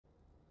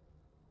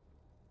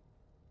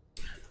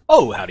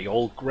Oh, howdy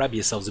all, grab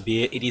yourselves a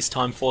beer, it is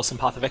time for some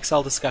Path of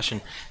Exile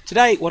discussion.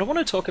 Today, what I want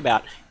to talk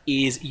about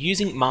is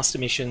using master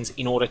missions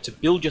in order to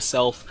build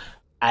yourself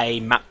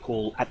a map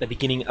pool at the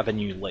beginning of a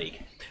new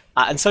league.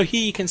 And so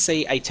here you can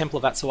see a Temple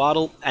of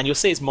Atsuatl, and you'll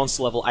see it's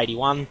monster level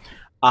 81.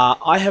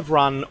 I have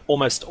run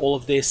almost all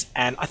of this,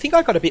 and I think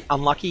I got a bit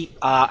unlucky.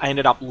 I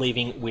ended up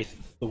leaving with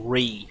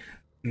 3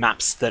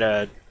 maps that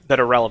are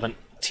relevant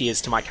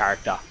tiers to my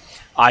character.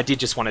 I did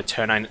just want to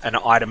turn an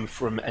item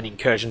from an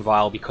incursion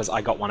vial because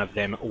I got one of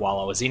them while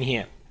I was in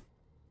here.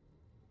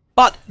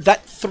 But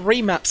that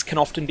 3 maps can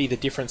often be the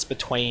difference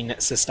between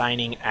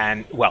sustaining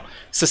and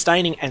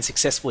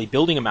successfully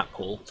building a map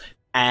pool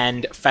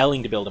and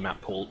failing to build a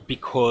map pool,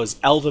 because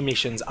Alva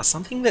missions are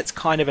something that's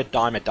kind of a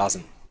dime a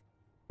dozen.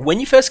 When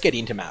you first get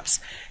into maps,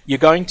 you're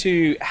going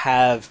to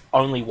have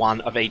only one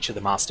of each of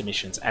the master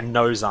missions and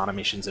no Zana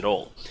missions at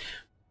all.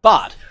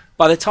 But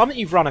by the time that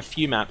you've run a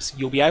few maps,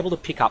 you'll be able to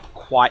pick up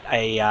quite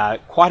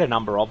a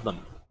number of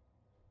them.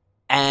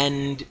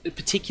 And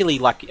particularly,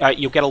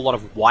 you'll get a lot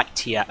of white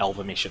tier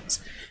Alva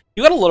missions.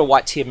 You've got a lot of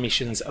white tier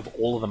missions of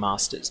all of the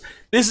masters.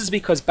 This is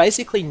because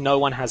basically no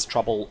one has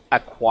trouble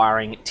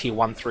acquiring tier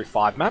 1 through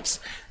 5 maps,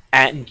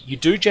 and you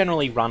do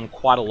generally run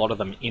quite a lot of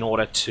them in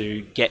order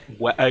to get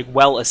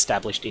well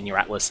established in your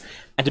atlas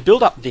and to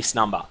build up this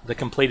number, the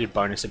completed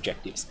bonus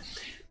objectives.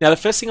 Now, the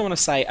first thing I want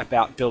to say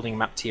about building a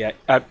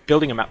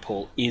map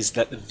pool is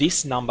that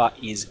this number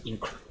is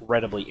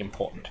incredibly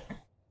important.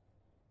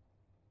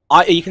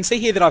 You can see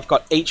here that I've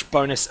got each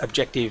bonus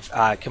objective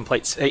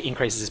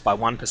increases this by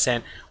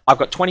 1%. I've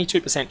got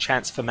 22%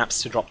 chance for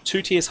maps to drop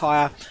 2 tiers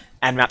higher,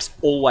 and maps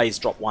always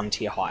drop 1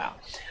 tier higher.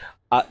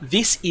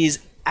 This is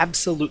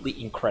absolutely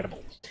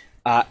incredible.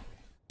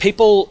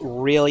 People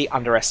really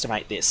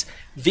underestimate this.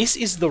 This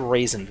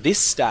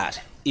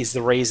stat is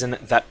the reason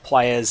that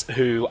players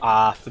who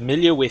are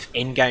familiar with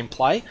endgame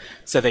play,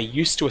 so they're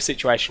used to a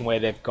situation where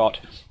they've got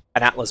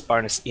an Atlas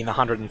bonus in the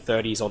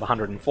 130s or the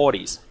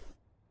 140s,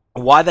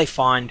 why they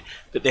find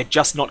that they're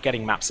just not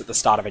getting maps at the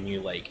start of a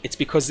new league. It's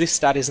because this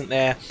stat isn't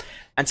there,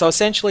 and so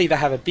essentially they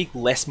have a big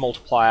less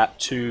multiplier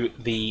to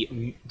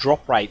the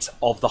drop rates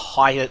of the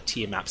higher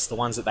tier maps, the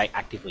ones that they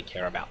actively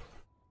care about.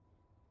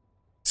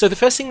 So the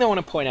first thing they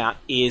want to point out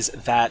is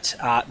that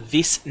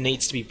this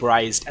needs to be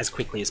braised as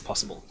quickly as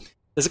possible.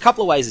 There's a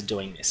couple of ways of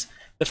doing this.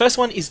 The first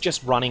one is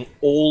just running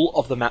all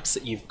of the maps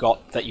that you've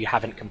got that you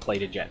haven't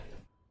completed yet.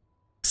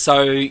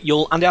 So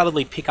you'll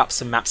undoubtedly pick up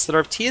some maps that are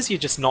of tiers you're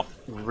just not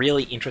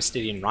really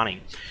interested in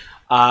running,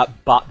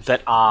 but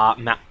that are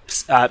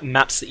maps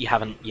that you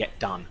haven't yet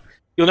done.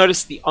 You'll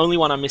notice the only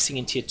one I'm missing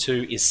in tier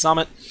 2 is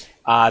Summit.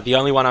 The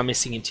only one I'm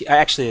missing in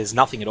actually there's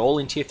nothing at all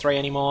in tier 3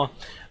 anymore.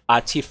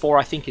 Tier 4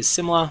 I think is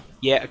similar.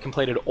 Yeah, I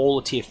completed all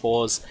the tier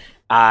 4s,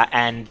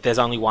 and there's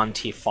only one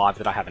tier 5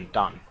 that I haven't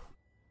done.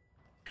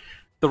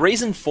 The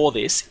reason for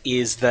this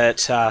is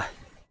that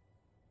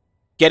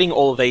getting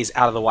all of these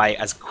out of the way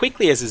as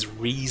quickly as is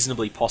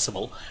reasonably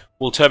possible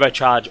will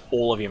turbocharge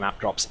all of your map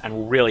drops and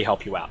will really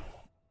help you out.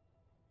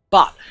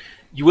 But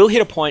you will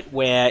hit a point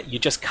where you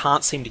just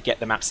can't seem to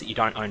get the maps that you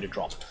don't own to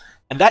drop,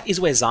 and that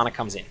is where Zana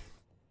comes in.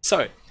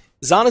 So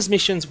Zana's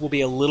missions will be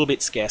a little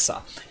bit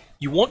scarcer.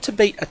 You want to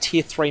beat a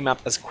tier 3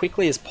 map as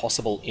quickly as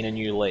possible in a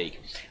new league.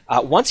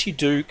 Once you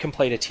do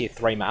complete a tier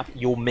 3 map,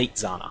 you'll meet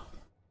Zana.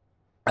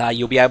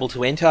 You'll be able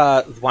to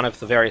enter one of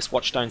the various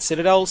Watchstone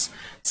citadels.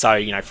 So,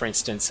 for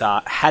instance,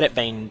 had it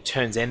been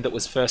Turn's End that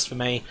was first for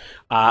me,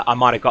 I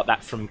might have got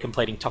that from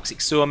completing Toxic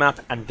Sewer map,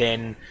 and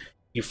then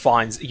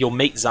you'll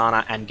meet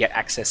Zana and get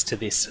access to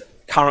this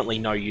currently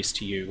no use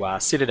to you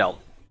citadel.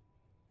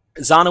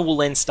 Zana will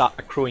then start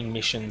accruing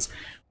missions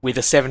with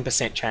a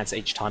 7% chance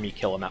each time you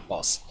kill a map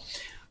boss,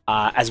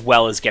 as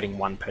well as getting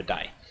 1 per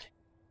day.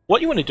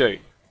 What you want to do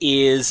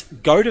is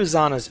go to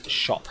Zana's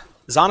shop.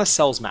 Zana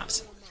sells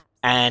maps,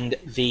 and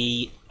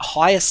the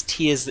highest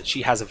tiers that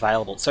she has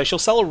available. So she'll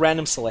sell a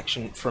random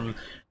selection from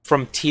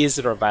tiers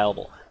that are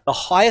available. The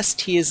highest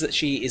tiers that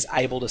she is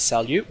able to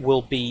sell you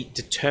will be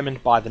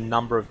determined by the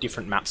number of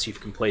different maps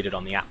you've completed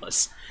on the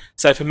Atlas.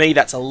 So for me,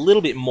 that's a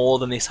little bit more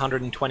than this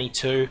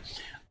 122.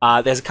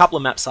 There's a couple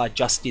of maps I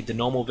just did the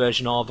normal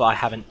version of. I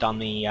haven't done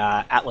the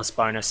Atlas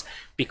bonus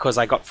because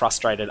I got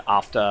frustrated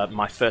after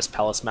my first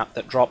Palace map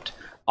that dropped.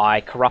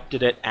 I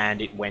corrupted it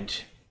and it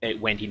went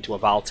into a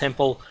Vaal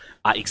Temple.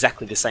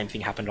 Exactly the same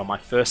thing happened on my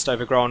first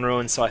Overgrown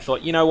Ruin, so I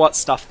thought, you know what,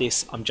 stuff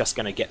this, I'm just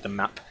going to get the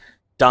map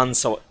done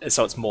so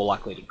it's more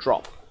likely to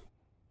drop.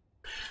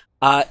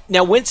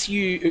 Now,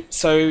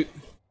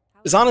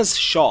 Zana's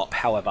shop,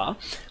 however,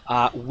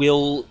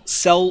 will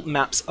sell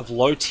maps of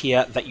low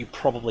tier that you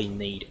probably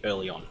need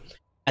early on.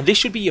 And this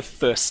should be your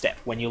first step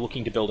when you're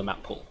looking to build a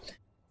map pool.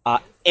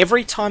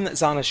 Every time that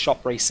Zana's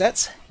shop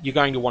resets, you're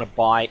going to want to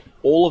buy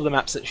all of the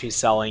maps that she's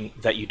selling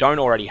that you don't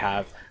already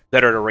have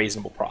that are at a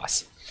reasonable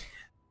price.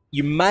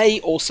 You may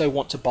also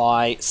want to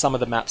buy some of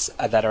the maps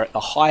that are at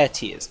the higher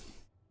tiers.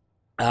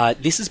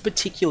 This is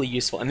particularly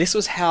useful, and this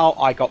was how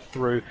I got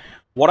through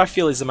what I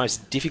feel is the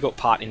most difficult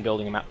part in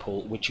building a map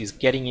pool, which is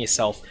getting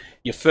yourself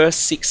your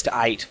first 6 to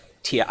 8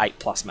 tier 8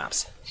 plus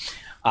maps.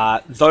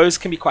 Those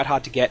can be quite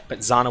hard to get, but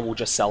Zana will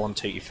just sell them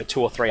to you for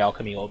 2 or 3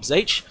 alchemy orbs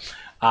each,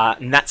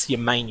 and that's your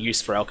main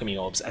use for alchemy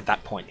orbs at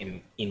that point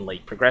in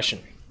league progression.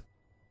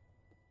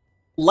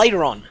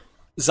 Later on,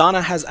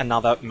 Zana has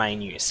another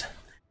main use.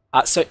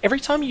 So every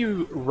time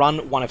you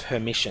run one of her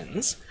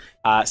missions,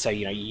 so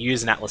you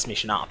use an Atlas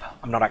mission up.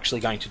 I'm not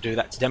actually going to do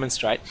that to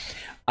demonstrate.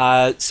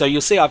 So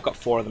you'll see I've got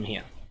 4 of them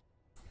here.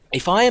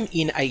 If I am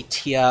in a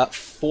tier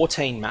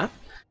 14 map,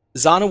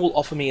 Zana will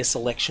offer me a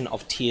selection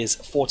of tiers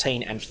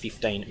 14 and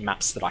 15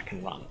 maps that I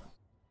can run.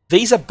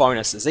 These are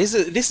bonuses.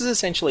 This is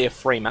essentially a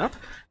free map,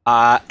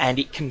 and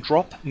it can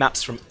drop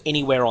maps from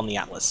anywhere on the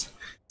Atlas.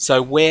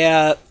 So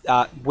where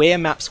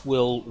maps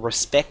will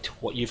respect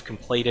what you've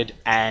completed,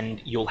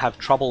 and you'll have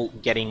trouble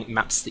getting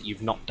maps that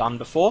you've not done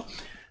before.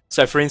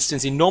 So for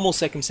instance, in normal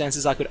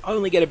circumstances, I could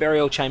only get a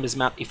Burial Chambers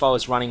map if I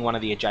was running one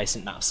of the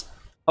adjacent maps.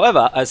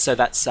 However, so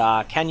that's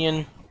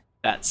Canyon,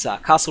 that's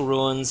Castle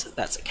Ruins,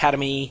 that's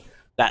Academy,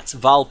 that's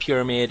Val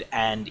Pyramid,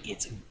 and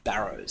it's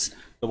Barrows,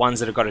 the ones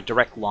that have got a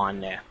direct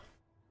line there.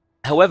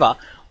 However,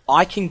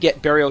 I can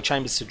get Burial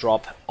Chambers to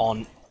drop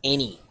on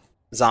any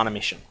Zana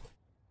mission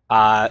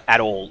at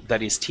all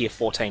that is tier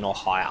 14 or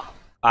higher.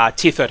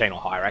 Tier 13 or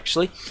higher,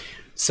 actually.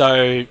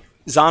 So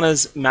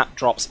Zana's map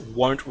drops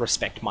won't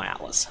respect my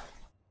Atlas.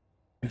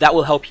 That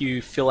will help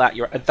you fill out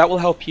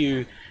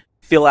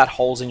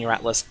holes in your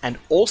Atlas, and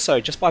also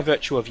just by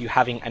virtue of you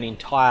having an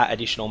entire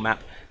additional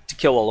map to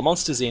kill all the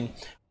monsters in,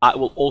 it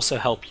will also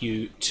help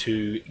you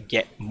to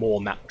get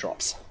more map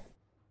drops.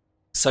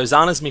 So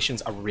Zana's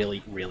missions are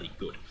really, really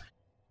good.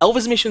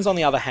 Alva's missions, on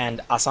the other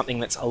hand, are something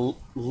that's a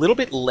little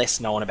bit less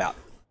known about.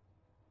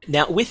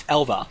 Now, with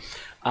Alva,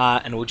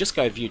 and we'll just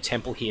go view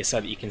temple here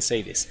so that you can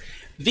see this.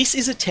 This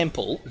is a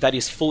temple that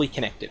is fully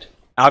connected.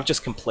 I've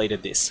just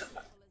completed this.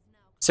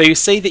 So you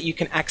see that you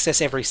can access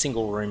every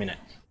single room in it.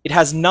 It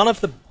has none of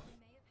the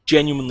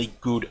genuinely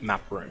good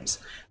map rooms.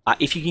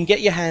 If you can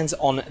get your hands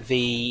on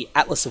the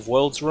Atlas of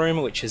Worlds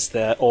room, which is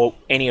or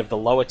any of the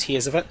lower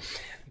tiers of it,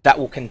 that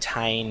will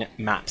contain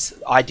maps.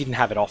 I didn't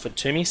have it offered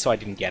to me, so I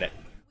didn't get it.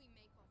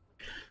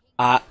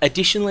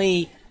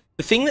 Additionally,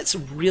 the thing that's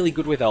really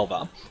good with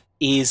Alva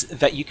is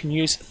that you can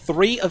use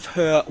 3 of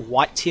her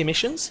white tier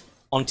missions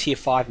on tier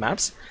 5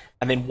 maps,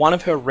 and then 1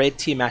 of her red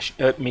tier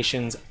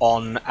missions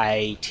on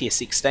a tier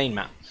 16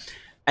 map.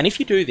 And if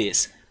you do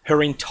this,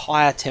 her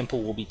entire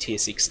temple will be tier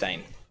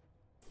 16.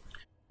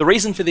 The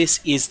reason for this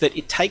is that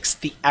it takes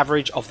the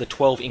average of the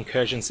 12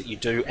 incursions that you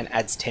do and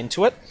adds 10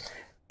 to it,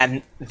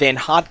 and then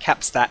hard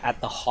caps that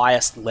at the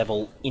highest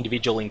level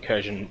individual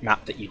incursion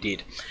map that you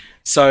did.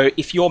 So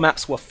if your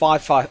maps were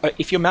 5, 5,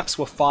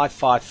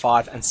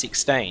 5, and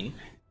 16,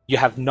 you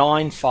have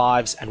 9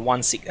 5s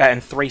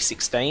and 3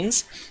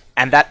 16s,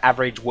 and that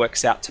average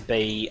works out to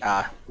be,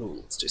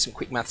 let's do some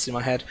quick maths in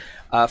my head,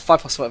 5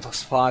 plus 5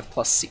 plus 5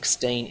 plus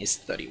 16 is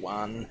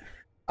 31.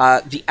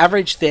 The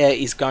average there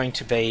is going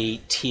to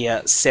be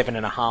tier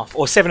 7.5,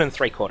 or 7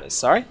 3/4,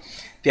 sorry,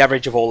 the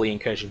average of all the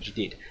incursions you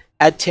did.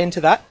 Add 10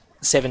 to that,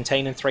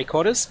 17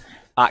 3/4,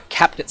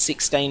 capped at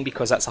 16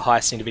 because that's the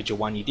highest individual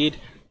one you did.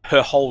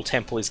 Her whole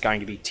temple is going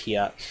to be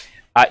tier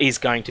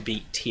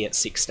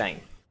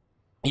 16.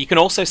 You can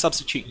also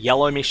substitute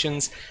yellow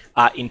missions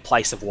in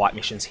place of white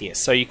missions here.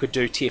 So you could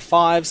do tier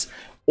 5s,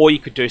 or you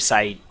could do,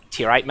 say,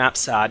 tier 8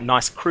 maps,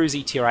 nice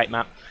cruisy tier 8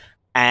 map,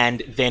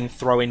 and then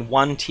throw in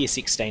 1 tier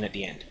 16 at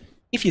the end.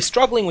 If you're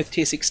struggling with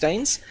tier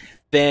 16s,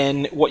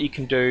 then what you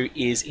can do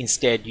is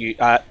instead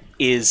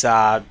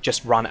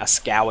just run a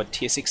scoured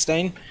tier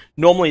 16.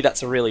 Normally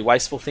that's a really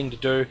wasteful thing to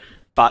do,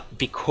 but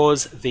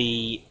because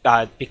the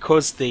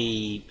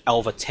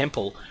Alva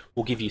Temple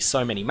will give you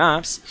so many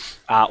maps,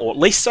 or at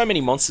least so many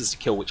monsters to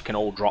kill which can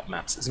all drop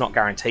maps. It's not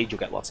guaranteed you'll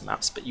get lots of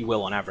maps, but you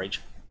will on average.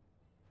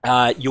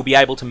 You'll be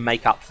able to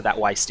make up for that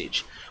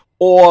wastage.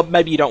 Or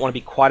maybe you don't want to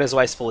be quite as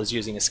wasteful as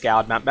using a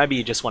scoured map. Maybe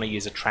you just want to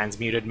use a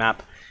transmuted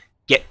map,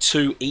 get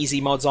 2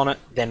 easy mods on it,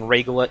 then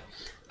regal it,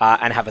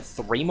 and have a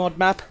 3 mod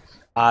map.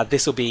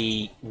 This will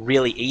be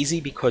really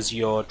easy because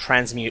your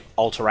transmute,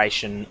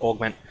 alteration,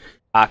 augment,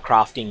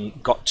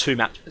 crafting got 2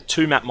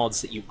 map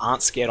mods that you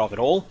aren't scared of at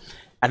all.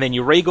 And then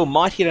your regal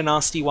might hit a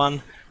nasty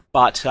one,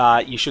 but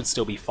you should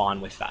still be fine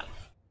with that.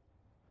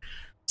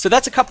 So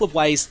that's a couple of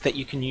ways that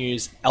you can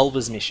use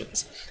Alva's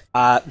missions.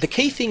 The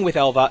key thing with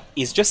Alva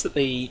is just that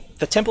the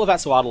Temple of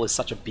Atzoatl is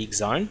such a big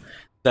zone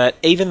that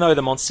even though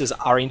the monsters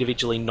are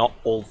individually not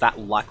all that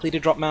likely to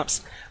drop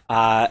maps,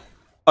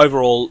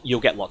 overall you'll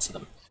get lots of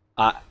them.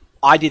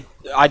 I did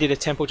a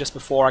temple just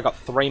before, I got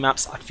 3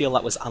 maps. I feel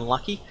that was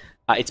unlucky.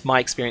 It's my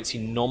experience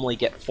you normally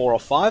get 4 or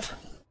 5.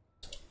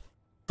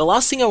 The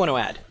last thing I want to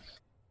add,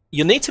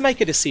 you'll need to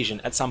make a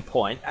decision at some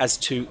point as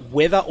to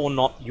whether or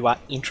not you are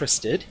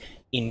interested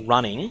in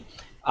running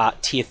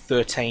tier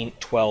 13,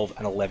 12,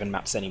 and 11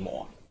 maps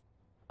anymore.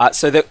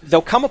 So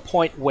there'll come a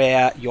point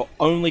where you're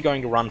only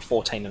going to run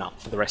 14 and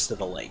up for the rest of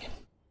the league.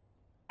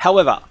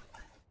 However,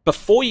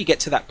 before you get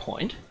to that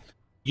point,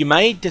 you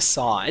may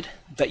decide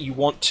that you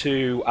want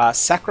to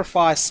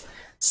sacrifice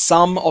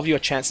some of your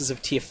chances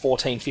of tier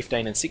 14,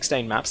 15, and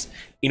 16 maps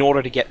in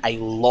order to get a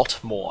lot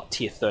more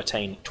tier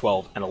 13,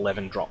 12, and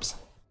 11 drops.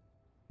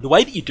 The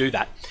way that you do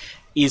that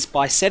is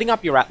by setting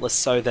up your atlas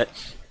so that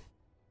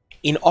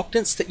in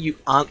octants that you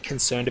aren't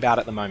concerned about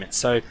at the moment.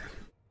 So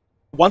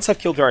once I've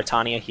killed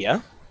Veritania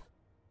here,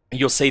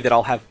 you'll see that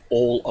I'll have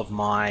all of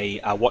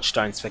my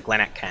Watchstones for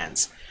Glenak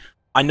cans.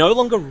 I no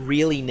longer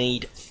really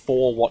need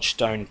 4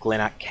 Watchstone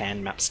Glenak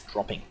can maps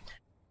dropping.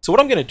 So what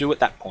I'm going to do at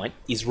that point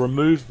is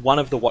remove one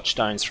of the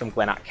Watchstones from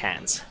Glenak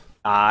cans.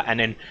 And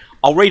then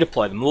I'll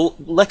redeploy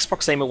them. Lex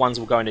Proxima ones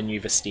will go into New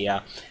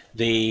Vestia.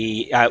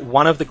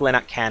 One of the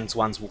Glenak cans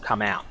ones will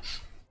come out.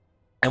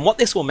 And what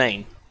this will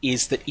mean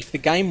is that if the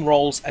game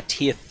rolls a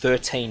tier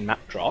 13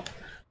 map drop,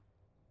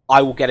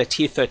 I will get a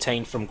tier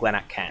 13 from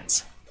Glenak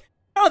cans.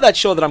 I'm not that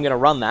sure that I'm going to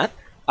run that.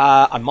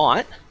 I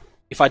might.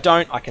 If I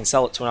don't, I can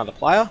sell it to another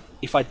player.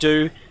 If I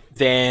do,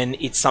 then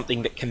it's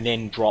something that can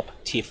then drop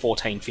tier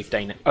 14,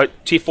 15,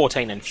 tier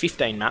 14 and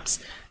 15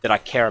 maps that I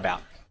care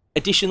about.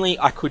 Additionally,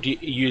 I could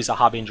use a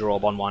Harbinger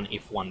Orb on one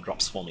if one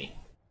drops for me.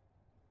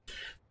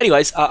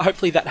 Anyways,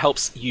 hopefully that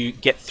helps you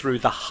get through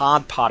the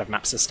hard part of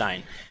map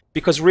sustain.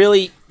 Because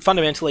really,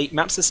 fundamentally,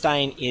 map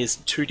sustain is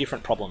 2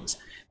 different problems.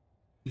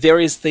 There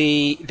is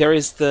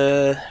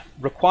the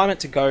requirement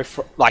to go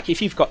for, like,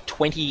 if you've got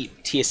 20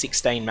 tier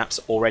 16 maps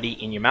already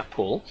in your map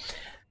pool,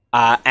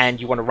 and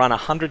you want to run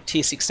 100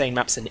 tier 16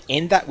 maps and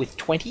end that with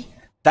 20,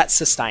 that's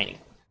sustaining.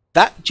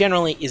 That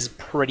generally is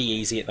pretty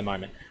easy at the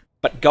moment.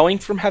 But going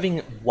from having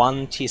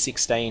 1 tier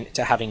 16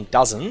 to having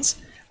dozens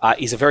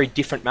is a very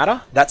different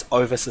matter. That's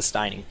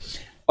over-sustaining.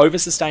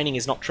 Over-sustaining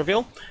is not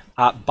trivial,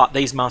 but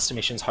these master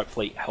missions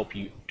hopefully help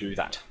you do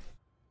that.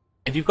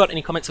 If you've got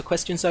any comments or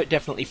questions, though,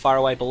 definitely fire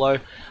away below.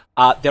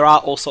 There are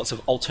all sorts of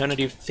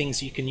alternative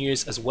things you can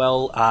use as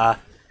well.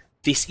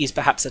 This is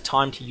perhaps a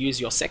time to use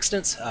your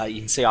sextants.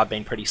 You can see I've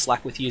been pretty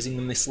slack with using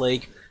them this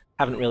league.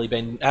 Haven't really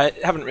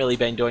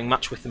been doing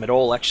much with them at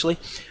all, actually.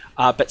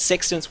 But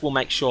sextants will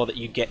make sure that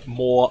you get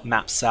more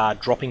maps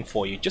dropping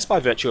for you just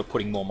by virtue of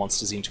putting more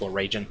monsters into a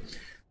region.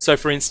 So,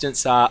 for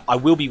instance, I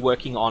will be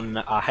working on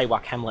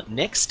Haywak Hamlet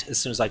next as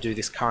soon as I do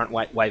this current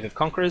wave of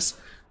Conquerors.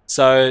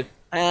 So,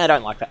 I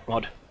don't like that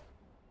mod.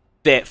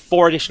 There are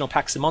 4 additional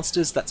packs of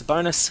monsters, that's a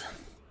bonus.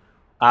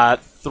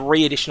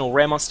 3 additional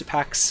rare monster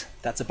packs,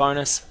 that's a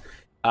bonus.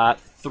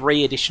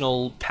 3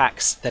 additional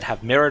packs that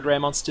have mirrored rare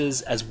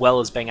monsters, as well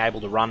as being able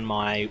to run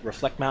my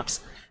reflect maps.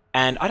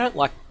 And I don't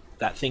like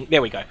that thing.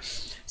 There we go.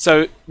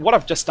 So what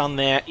I've just done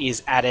there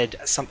is added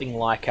something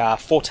like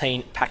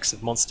 14 packs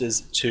of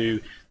monsters to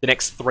the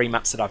next 3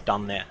 maps that I've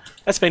done there.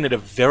 That's been at a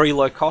very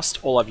low cost.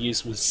 All I've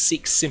used was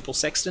 6 simple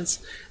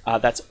sextants.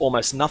 That's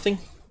almost nothing.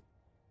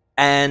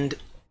 And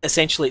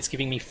essentially it's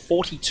giving me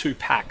 42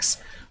 packs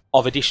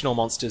of additional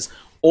monsters,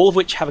 all of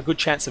which have a good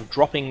chance of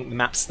dropping the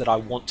maps that I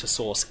want to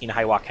source in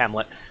Haywak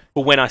Hamlet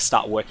for when I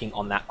start working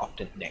on that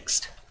octant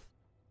next.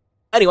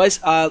 Anyways,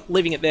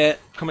 leaving it there.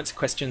 Comments and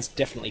questions,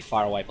 definitely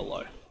fire away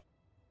below.